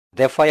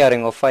The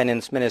firing of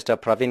Finance Minister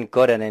Pravin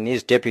Gordhan and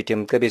his deputy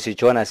Mcebisi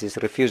Jonas is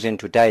refusing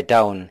to die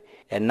down,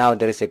 and now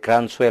there is a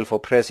groundswell for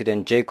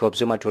President Jacob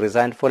Zuma to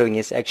resign following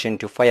his action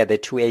to fire the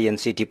two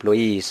ANC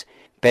deployees.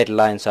 Bad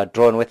lines are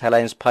drawn with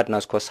alliance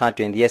partners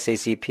COSATU and the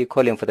SACP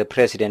calling for the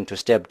president to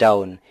step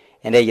down,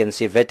 and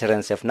ANC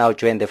veterans have now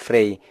joined the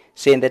fray,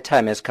 saying the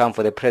time has come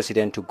for the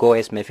president to go,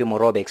 as Mefi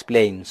Morobe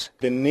explains.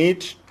 The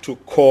need to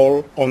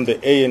call on the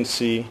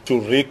ANC to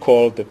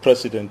recall the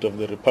President of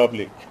the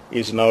Republic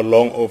is now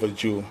long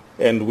overdue,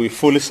 and we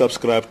fully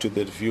subscribe to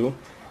that view,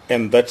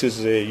 and that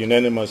is a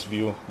unanimous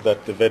view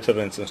that the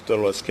veterans and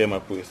stalwarts came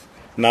up with.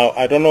 Now,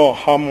 I don't know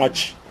how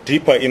much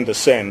deeper in the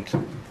sand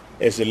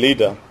as a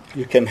leader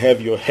you can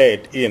have your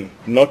head in,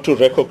 not to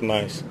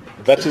recognize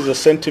that is a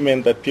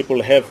sentiment that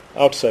people have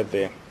outside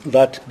there,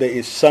 that there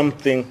is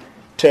something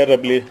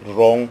terribly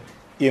wrong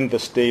in the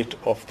state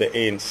of the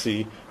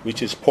ANC,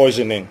 which is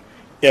poisoning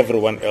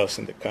everyone else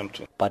in the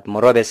country. But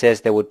Morobe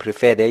says they would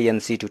prefer the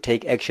ANC to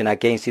take action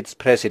against its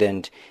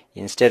president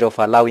instead of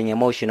allowing a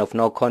motion of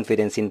no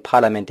confidence in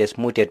parliament as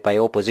mooted by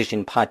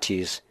opposition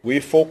parties. We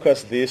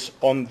focus this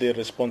on the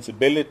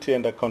responsibility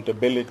and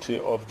accountability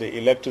of the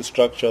elected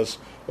structures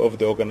of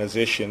the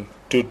organization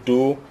to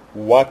do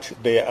what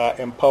they are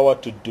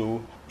empowered to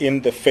do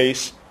in the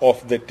face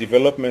of the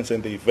developments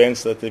and the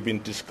events that have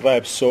been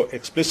described so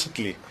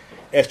explicitly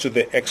as to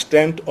the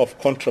extent of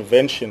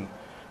contravention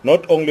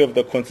not only of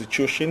the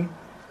Constitution,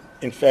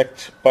 in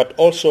fact, but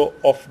also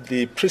of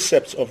the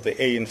precepts of the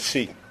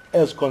ANC,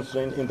 as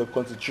contained in the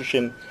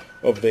Constitution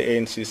of the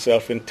ANC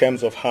itself, in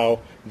terms of how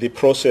the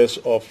process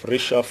of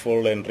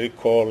reshuffle and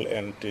recall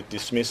and the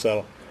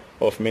dismissal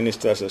of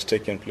ministers has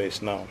taken place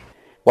now.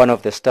 One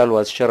of the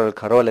stalwarts, Cheryl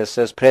Carole,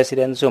 says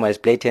President Zuma has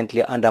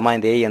blatantly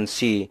undermined the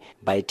ANC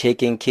by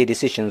taking key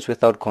decisions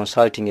without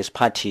consulting his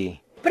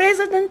party.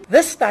 President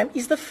this time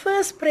is the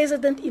first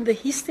president in the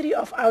history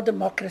of our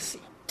democracy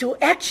to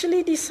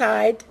actually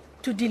decide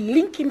to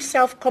delink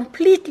himself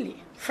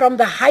completely from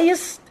the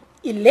highest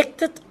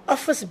elected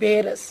office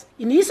bearers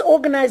in his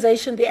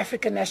organization, the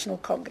African National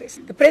Congress.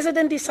 The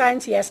president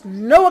decides he has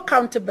no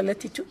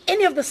accountability to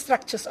any of the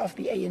structures of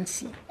the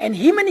ANC, and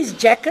him and his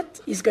jacket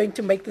is going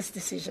to make this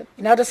decision.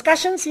 In our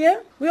discussions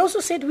here, we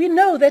also said we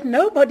know that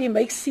nobody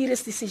makes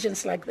serious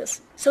decisions like this.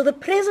 So the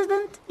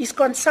president is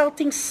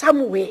consulting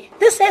somewhere.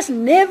 This has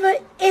never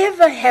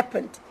ever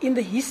happened in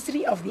the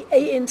history of the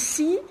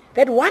ANC,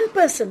 that one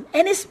person,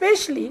 and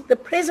especially the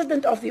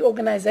president of the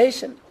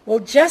organization, will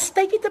just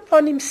take it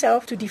upon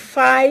himself to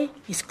defy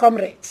his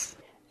comrades.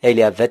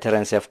 Earlier,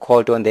 veterans have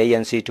called on the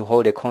ANC to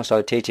hold a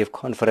consultative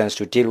conference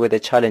to deal with the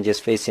challenges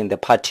facing the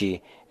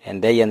party,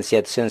 and the ANC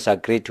had since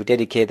agreed to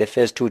dedicate the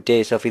first 2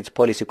 days of its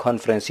policy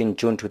conference in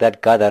June to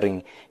that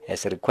gathering,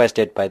 as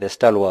requested by the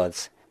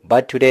stalwarts.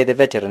 But today the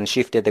veterans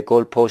shifted the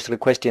goalpost,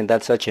 requesting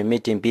that such a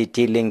meeting be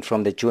de-linked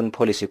from the June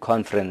policy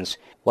conference.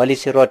 Wally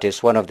Sirot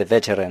is one of the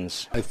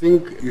veterans. I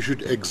think you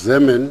should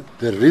examine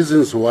the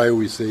reasons why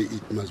we say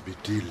it must be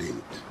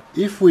de-linked.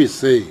 If we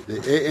say the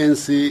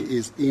ANC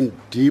is in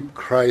deep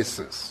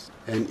crisis,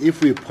 and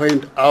if we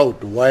point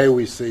out why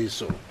we say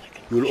so,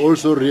 you'll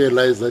also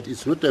realize that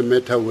it's not a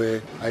matter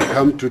where I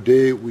come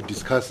today, we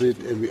discuss it,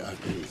 and we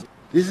agree.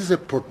 This is a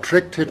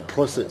protracted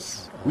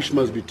process which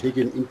must be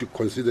taken into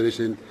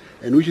consideration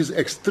and which is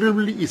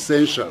extremely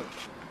essential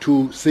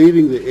to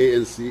saving the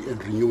ANC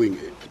and renewing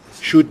it.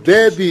 Should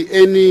there be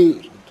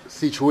any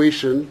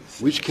situation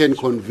which can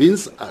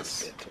convince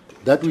us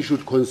that we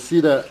should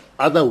consider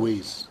other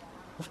ways,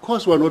 of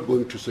course we are not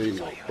going to say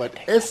no. But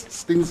as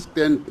things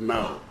stand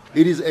now,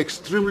 it is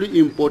extremely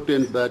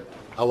important that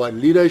our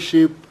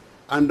leadership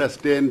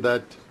understand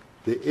that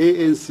the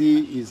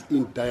ANC is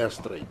in dire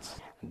straits.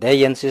 The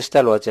ANC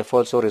stalwarts have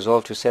also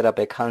resolved to set up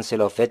a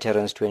council of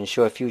veterans to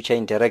ensure future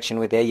interaction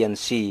with the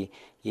ANC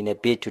in a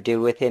bid to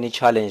deal with any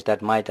challenge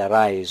that might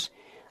arise.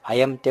 I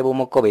am Tebo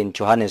Mokobe in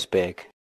Johannesburg.